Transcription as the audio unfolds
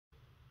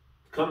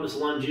Compass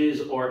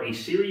lunges are a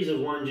series of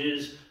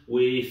lunges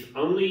with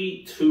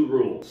only two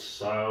rules.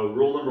 So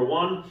rule number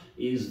one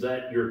is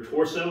that your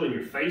torso and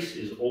your face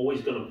is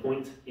always going to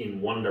point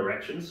in one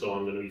direction. So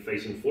I'm going to be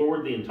facing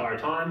forward the entire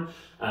time.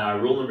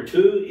 Rule number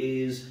two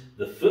is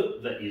the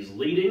foot that is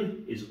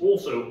leading is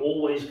also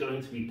always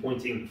going to be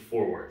pointing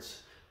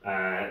forwards.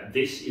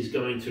 This is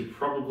going to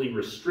probably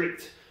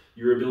restrict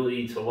your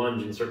ability to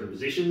lunge in certain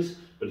positions,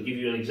 but to give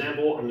you an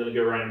example, I'm going to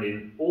go around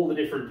in all the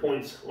different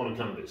points on a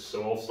compass.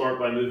 So I'll start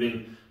by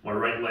moving my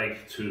right leg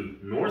to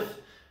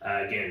north.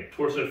 Again,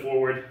 torso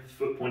forward,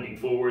 foot pointing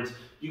forwards.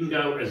 You can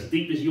go as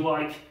deep as you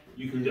like.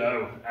 You can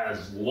go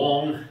as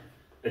long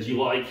as you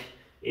like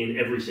in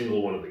every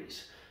single one of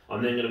these.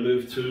 I'm then going to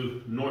move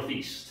to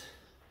northeast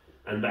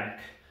and back.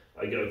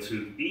 I go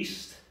to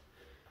east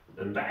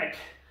and back.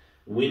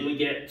 When we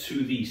get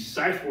to the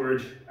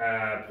southward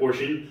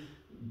portion,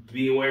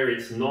 be aware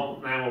it's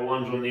not now a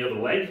lunge on the other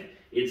leg,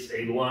 it's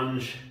a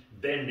lunge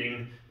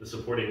bending the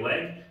supporting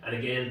leg, and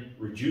again,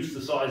 reduce the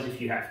size if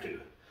you have to.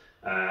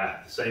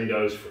 The same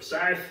goes for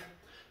south.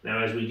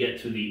 Now as we get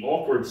to the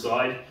awkward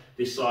side,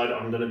 this side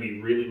I'm going to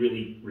be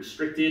really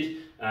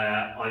restricted.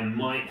 I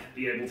might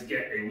be able to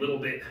get a little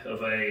bit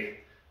of a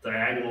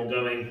diagonal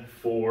going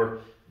for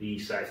the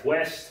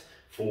southwest.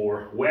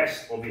 For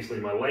west,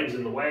 obviously my leg's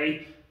in the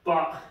way,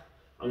 but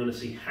I'm going to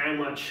see how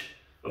much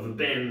of a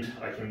bend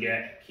I can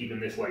get keeping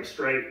this leg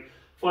straight.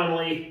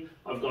 Finally,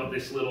 I've got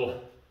this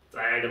little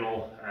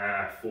diagonal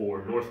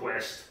for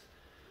northwest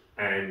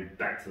and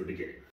back to the beginning.